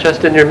Tiyu. Not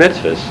just in your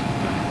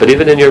mitzvahs, but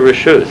even in your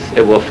rishus,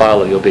 it will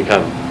follow. You'll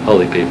become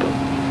holy people.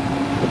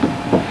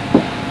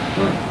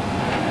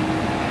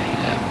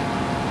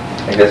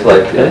 I guess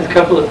like, A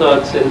couple of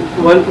thoughts, and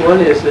one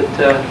is that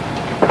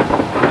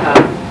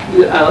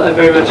I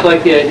very much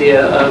like the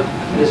idea of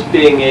this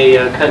being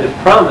a kind of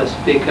promise,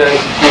 because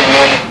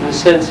in the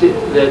sense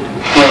that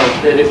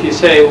if you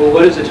say, well,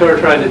 what is the Torah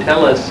trying to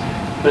tell us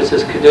when it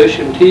says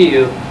Kedoshim to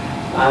you,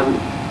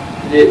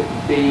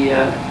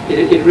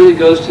 it really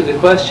goes to the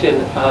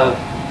question of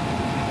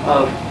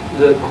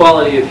the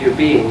quality of your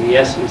being, the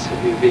essence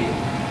of your being,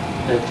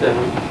 that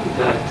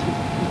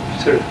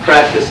sort of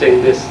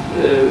practicing this,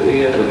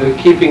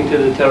 keeping to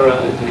the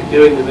Torah,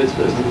 doing the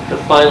mitzvahs, the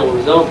final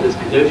result is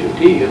Kedoshim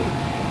to you.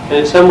 And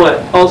it's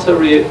somewhat also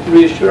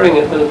reassuring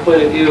it from the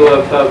point of view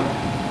of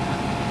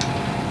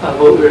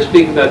what we were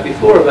speaking about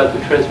before, about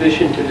the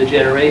transmission to the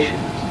generations.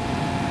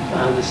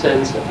 The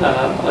sense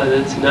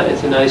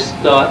it's a nice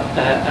thought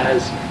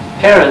as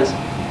parents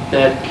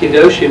that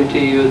Kedoshim to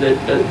you, that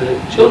the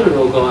children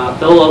will go out,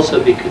 they'll also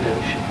be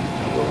Kedoshim.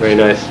 Very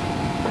nice.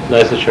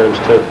 Nice assurance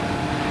too.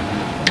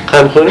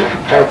 The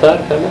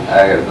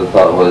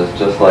thought was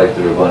just like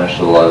the Rebbeinu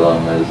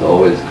Shalom is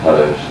always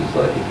Kadosh. It's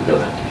like he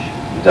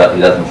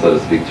doesn't, so to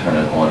speak, turn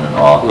it on and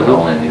off, but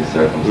only in these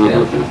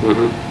circumstances.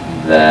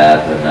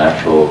 That the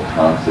natural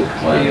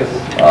consequence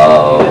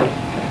of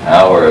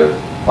our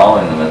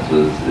following the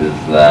mitzvahs is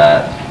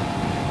that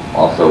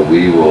also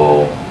we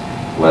will,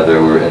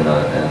 whether we're in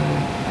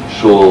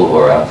shul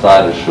or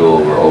outside of shul,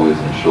 we're always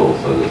in shul,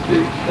 so to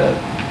speak. That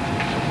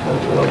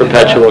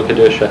Perpetual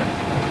Kedusha.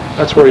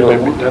 That's where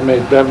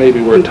that may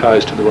be where it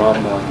ties to the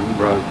Rambam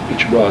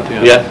which you brought.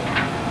 Yeah.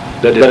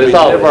 That if we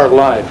live our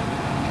life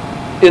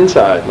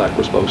inside like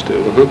we're supposed to,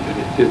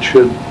 it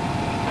should.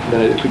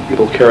 Then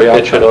it'll carry out.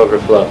 It should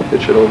overflow.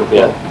 It should overflow.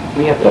 Yeah.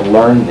 We have to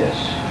learn this.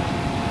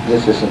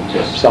 This isn't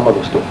just Some of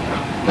us do.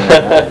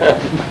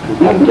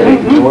 I'm going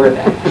to ignore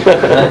that.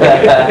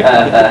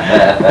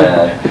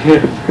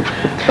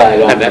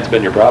 And that's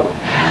been your problem.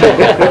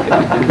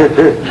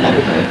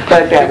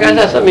 But You guys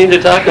have something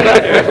to talk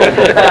about here?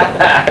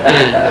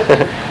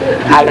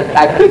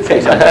 I could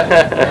say something.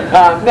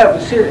 No,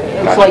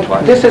 it's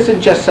like, this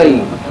isn't just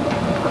saying,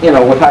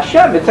 with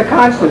Hashem, it's a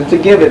constant, it's a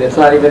given, it's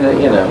not even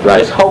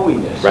Right. it's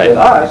holiness. Right. With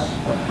us,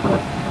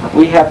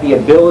 we have the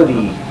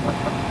ability,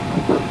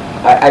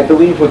 I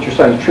believe what you're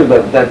saying is true,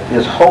 that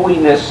this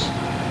holiness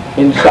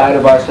inside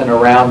of us and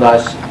around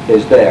us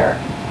is there.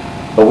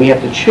 But we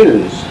have to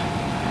choose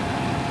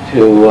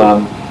to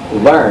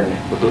learn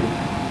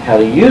how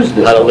to use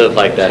this. How to live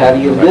like that. How do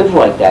you Right. live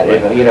like that?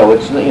 Right.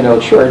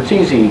 It's sure, it's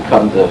easy to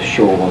come to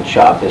shul on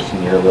Shabbos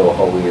and you're a little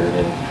holier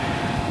than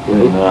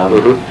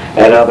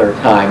at other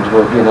times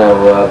where,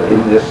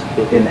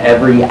 in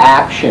every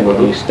action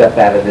when you step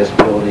out of this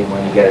building,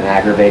 when you get an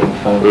aggravating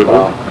phone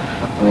call,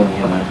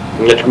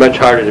 It's much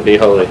harder to be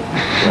holy.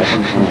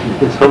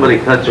 Somebody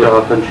cuts you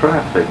off in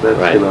traffic, that's,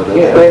 Right. that's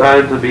Yeah, the but-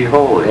 time to be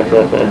holy.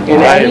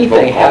 in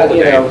anything, how,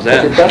 because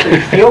it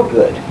doesn't feel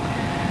good.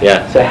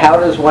 Yeah. So how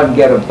does one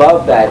get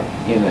above that,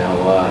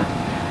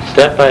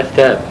 Step by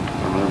step.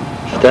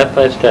 Step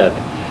by step.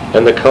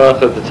 And the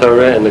koach of the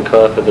Torah and the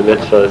koach of the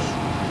mitzvahs,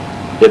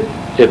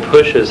 it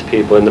pushes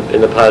people in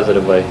the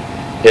positive way,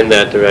 in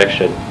that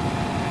direction.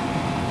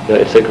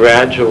 It's a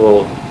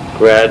gradual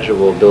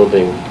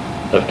building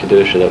of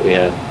Kedusha that we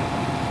have.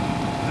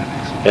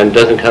 And it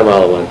doesn't come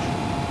all at once.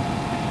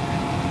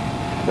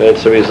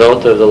 It's a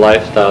result of the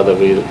lifestyle that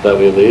we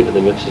lead, and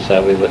the mitzvahs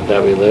that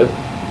we live.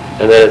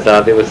 And then, as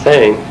Avi was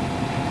saying,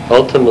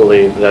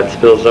 ultimately that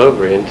spills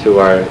over into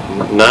our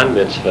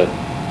non-mitzvah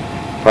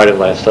part of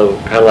life. So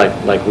kind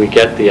of like we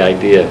get the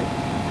idea.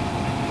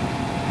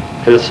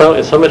 Because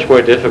it's so much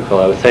more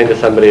difficult. I was saying to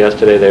somebody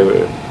yesterday, they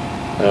were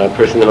a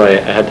person who I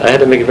had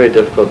to make a very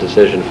difficult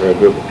decision for a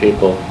group of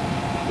people,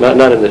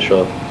 not in the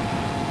shul.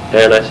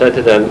 And I said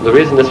to them, the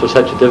reason this was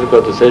such a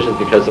difficult decision is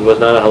because it was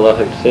not a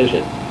halachic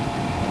decision.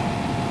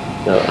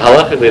 Now,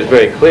 halachically it's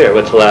very clear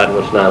what's allowed and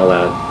what's not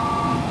allowed.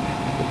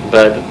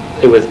 But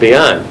it was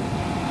beyond.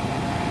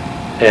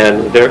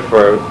 And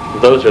therefore,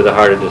 those are the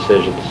harder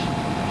decisions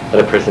that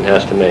a person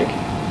has to make.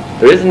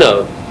 There is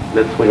no.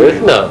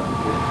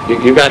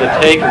 You got to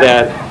take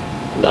that,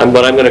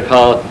 what I'm going to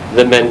call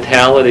the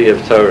mentality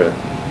of Torah,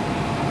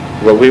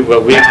 what we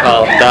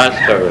call Das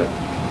Torah,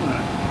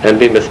 and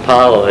be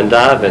mispal and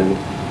daven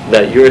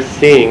that you're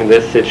seeing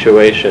this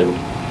situation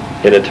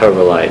in a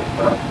Torah light.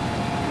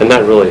 And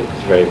that really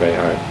is very, very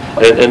hard.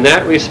 And in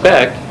that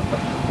respect,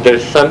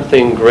 there's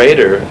something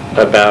greater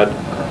about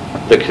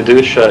the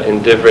Kedusha in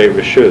Divrei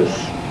Rishus.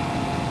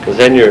 Because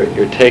then you're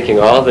taking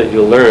all that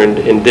you learned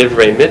in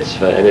Divrei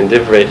Mitzvah and in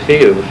Divrei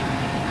Chiyuv,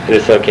 and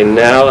it's okay,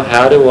 now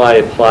how do I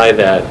apply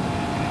that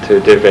to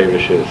Divrei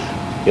Rishus?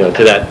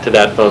 To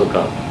that phone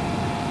call.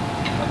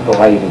 Well,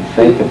 I even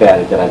think about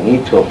it that I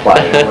need to apply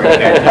it during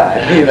that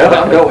time.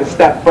 I'm going a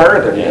step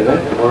further,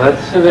 Well,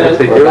 that's Or a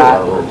your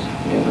backwards.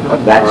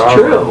 level. That's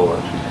true.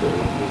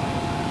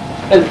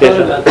 I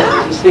thought about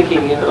that, just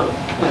thinking, that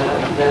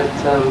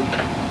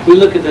we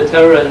look at the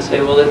Torah and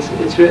say, well, it's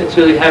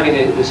really having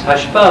this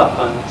hashpah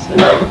upon us.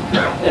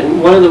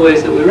 And one of the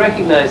ways that we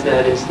recognize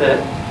that is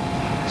that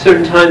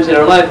certain times in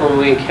our life when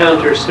we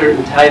encounter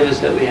certain taivas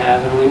that we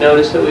have, and we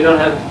notice that we don't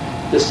have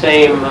the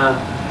same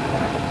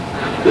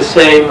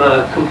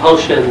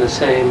compulsion, the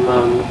same,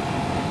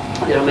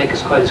 they don't make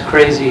us quite as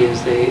crazy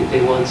as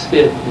they once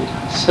did.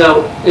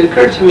 So it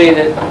occurred to me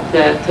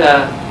that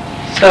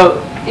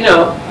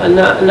a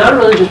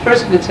non-religious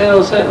person could say,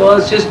 well,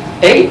 it's just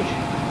age.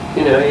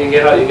 You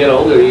get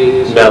older,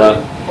 you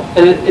mellow.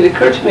 And it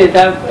occurred to me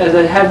that as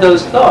I had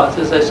those thoughts,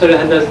 as I sort of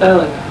had those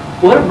thoughts, like,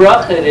 what a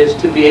bracha it is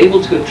to be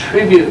able to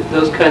attribute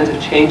those kinds of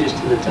changes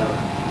to the Torah.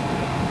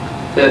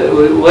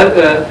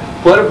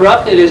 What a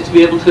bracha it is to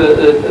be able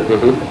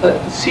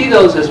to see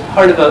those as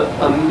part of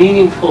a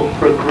meaningful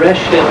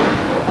progression,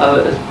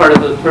 as part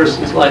of a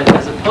person's life,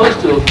 as opposed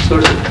to a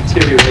source of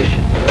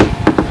deterioration.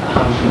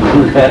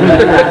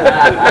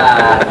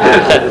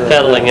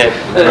 Settling it.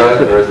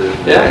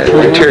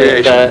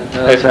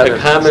 A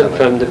comment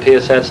from the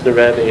Piasetzner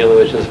Rebbe,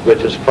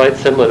 which is quite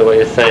similar to what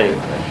you're saying.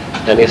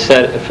 And he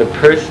said, if a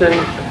person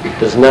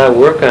does not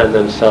work on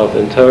themselves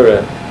in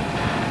Torah,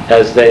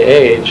 as they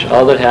age,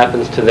 all that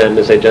happens to them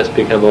is they just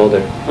become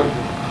older.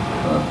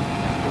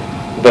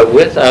 But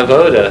with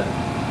avoda,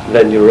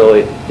 then you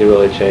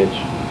really change.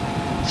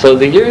 So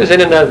the years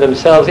in and of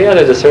themselves,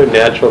 there's a certain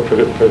natural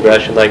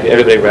progression, like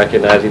everybody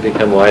recognizes, you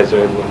become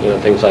wiser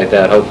and things like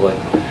that, hopefully.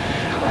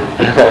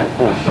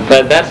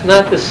 But that's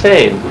not the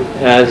same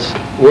as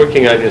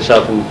working on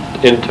yourself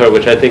in Torah,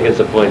 which I think is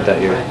the point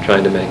that you're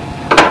trying to make.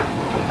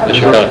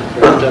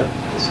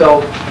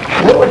 So,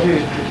 what would you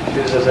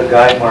use as a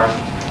guide mark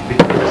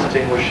between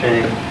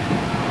distinguishing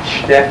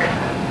shtick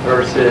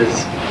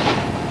versus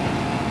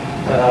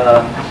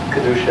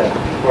kedusha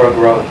or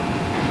growth?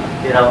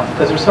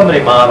 Because there's so many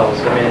models.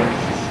 I mean,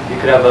 you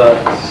could have a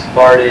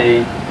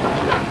Sephardi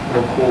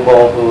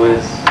Mukubal who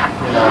is,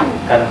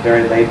 kind of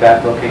very laid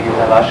back looking. You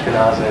have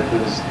Ashkenazi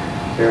who's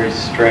very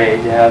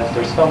straight.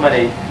 There's so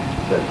many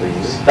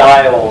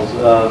styles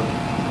of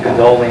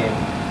Gedolim.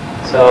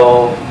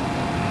 So,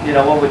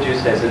 what would you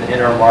say is an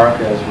inner mark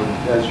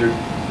as your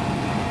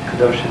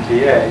Kadosh and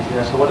TA?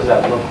 So what does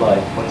that look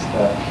like? What's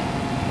the,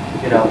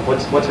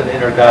 what's an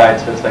inner guide?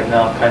 So it's like,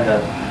 now I'm kind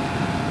of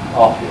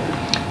off here.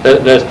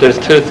 There's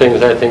two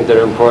things I think that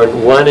are important.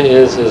 One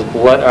is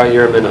what are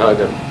your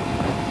minhagim?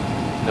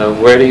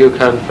 Where do you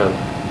come from?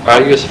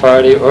 Are you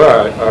Sephardi or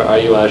are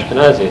you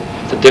Ashkenazi?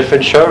 It's a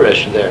different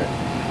shorish there.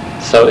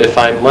 So if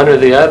I'm one or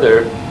the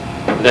other,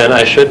 then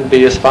I shouldn't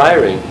be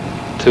aspiring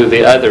to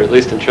the other, at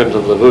least in terms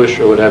of lavush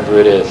or whatever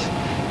it is,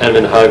 and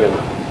minhagim.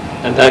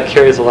 And that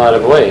carries a lot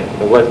of weight.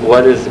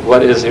 What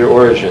is your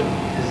origin?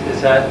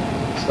 Is that,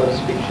 so to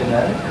speak,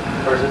 genetic?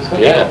 Or is it social?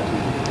 Yeah.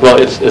 Well,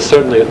 it's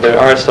certainly, there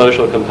are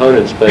social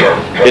components, but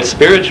it's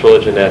spiritual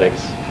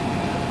genetics.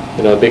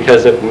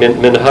 Because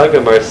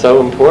minhagim are so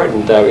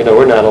important that,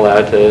 we're not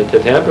allowed to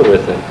tamper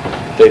with them.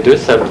 They do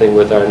something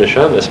with our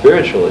neshama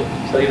spiritually.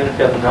 So even if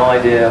you have no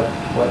idea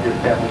what your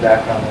family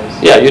background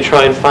is? Yeah, you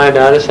try and find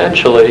out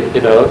essentially,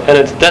 and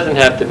it doesn't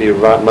have to be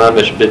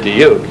mamish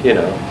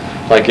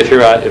b'diyuk, Like if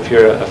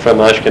you're from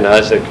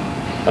Ashkenazic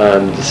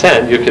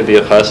descent, you could be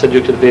a chassid,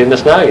 you could be a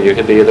misnagid, you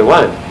could be either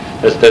one.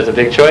 There's a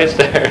big choice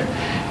there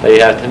that you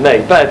have to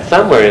make, but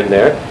somewhere in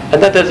there,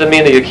 and that doesn't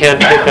mean that you can't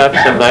pick up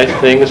some nice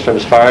things from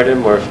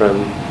Sephardim or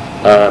from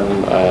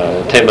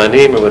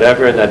Teimanim or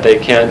whatever, and that they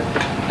can,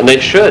 and they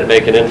should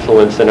make an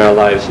influence in our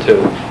lives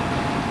too,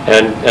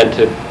 and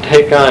to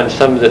take on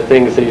some of the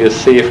things that you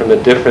see from a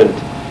different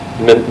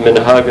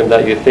minhagim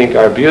that you think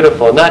are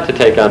beautiful, not to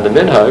take on the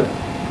minhag,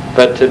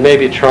 but to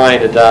maybe try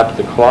and adopt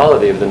the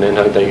quality of the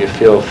minhag that you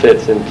feel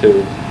fits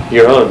into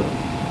your own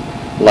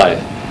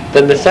life.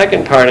 Then the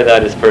second part of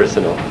that is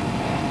personal.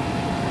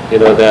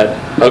 That,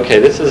 okay,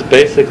 this is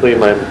basically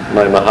my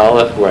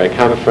mahalach, where I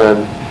come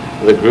from,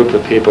 the group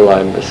of people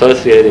I'm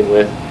associating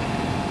with,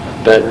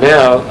 but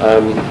now,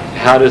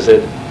 how does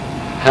it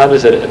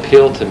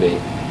appeal to me?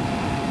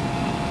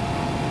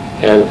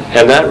 And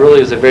that really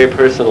is a very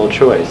personal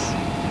choice.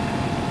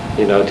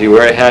 Do you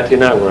wear a hat, do you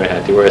not wear a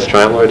hat? Do you wear a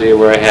shtreimel or do you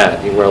wear a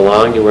hat? Do you wear a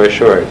long, do you wear a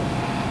short?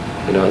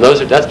 And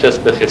that's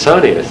just the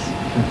chitzonius.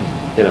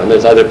 And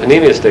there's other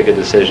panemiistic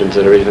decisions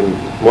that are even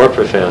more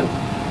profound.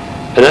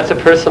 And that's a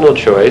personal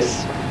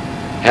choice.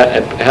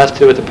 It has to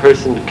do with the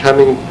person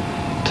coming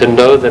to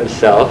know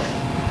themselves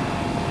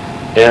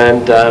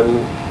and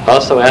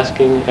also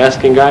asking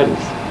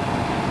guidance.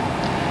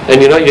 And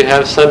you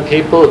have some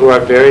people who are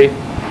very,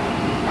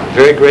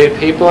 very great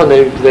people, and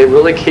they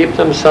really keep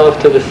themselves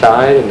to the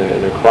side, and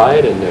they're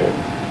quiet, and they're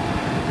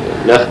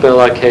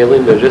nechbel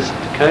akelim, they're just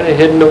kind of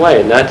hidden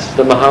away, and that's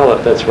the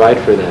mahalach that's right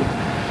for them.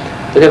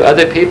 Then you have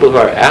other people who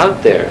are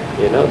out there,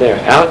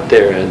 they're out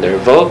there, and they're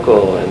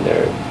vocal, and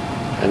they're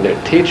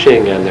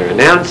teaching, and they're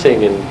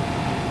announcing, and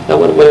not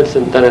when it's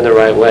done in the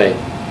right way.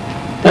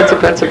 That's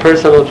a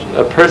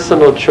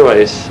personal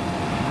choice.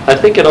 I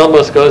think it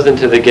almost goes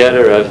into the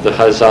getter of the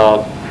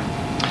Chazal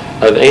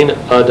of Ein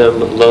Adam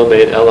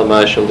Lomed Ela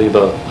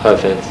Shalibo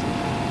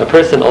Chafetz. A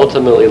person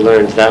ultimately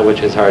learns that which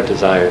his heart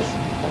desires,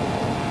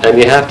 and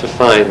you have to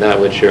find that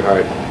which your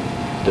heart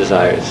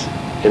desires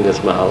in this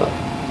mahala.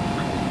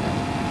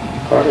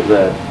 Part of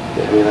that,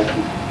 I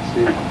can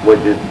see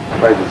what you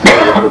tried to say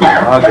with the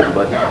Hagen,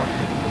 but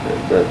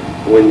that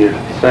when you're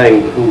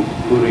saying who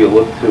do you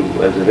look to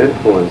as an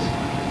influence,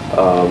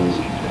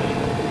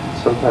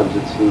 sometimes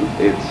it's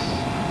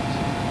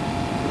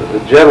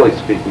generally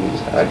speaking,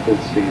 I can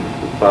see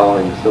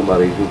following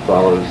somebody who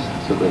follows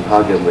to the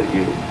Hagim that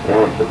you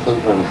want, but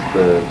sometimes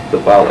the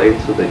Baal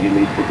Eitzah that you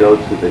need to go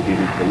to, that you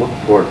need to look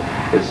for,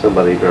 is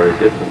somebody very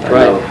different.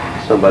 I know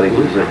somebody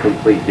who's a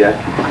complete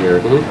Yaki here,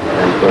 and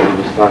when he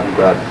was talking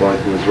about going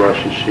to his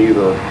Rosh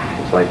Yeshiva,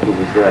 it's like, who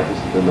was that? This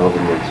is the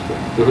Novominsker.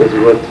 Because he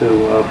went to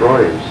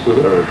Breuer's,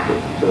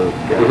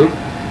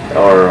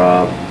 or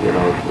I'm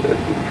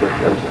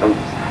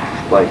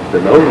like the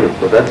Novominsker,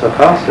 but that's a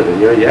chassid,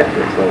 and you're a Yaki.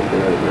 It's like,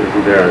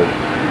 isn't there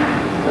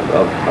a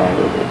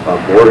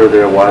border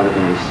there wider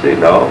than the sea?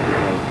 No. I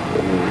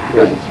mean,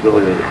 because it's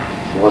really...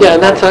 Yeah,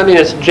 and that's, I mean,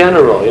 it's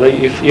general. You know,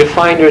 you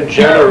find your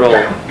general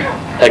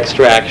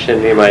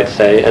extraction, you might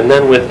say, and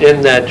then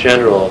within that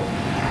general,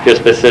 your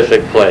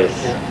specific place.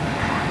 Yeah.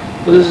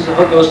 Well, this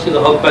goes to the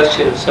whole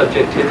question of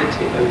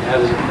subjectivity. I mean, how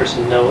does a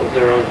person know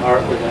their own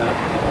heart without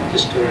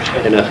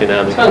distortion? Because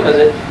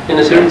in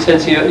a certain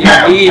sense, you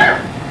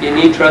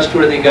need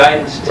trustworthy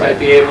guidance to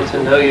be able to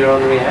know your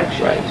own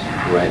reactions.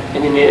 Right.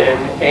 And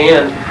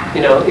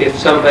you know, if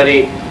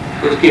somebody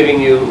who's giving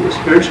you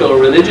spiritual or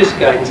religious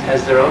guidance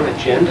has their own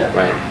agenda,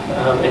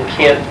 and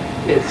can't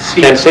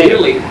see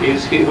clearly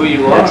who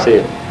you are,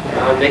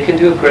 they can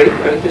do a great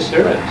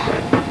disservice.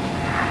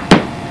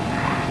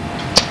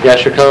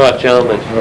 Yasher Koach, gentlemen.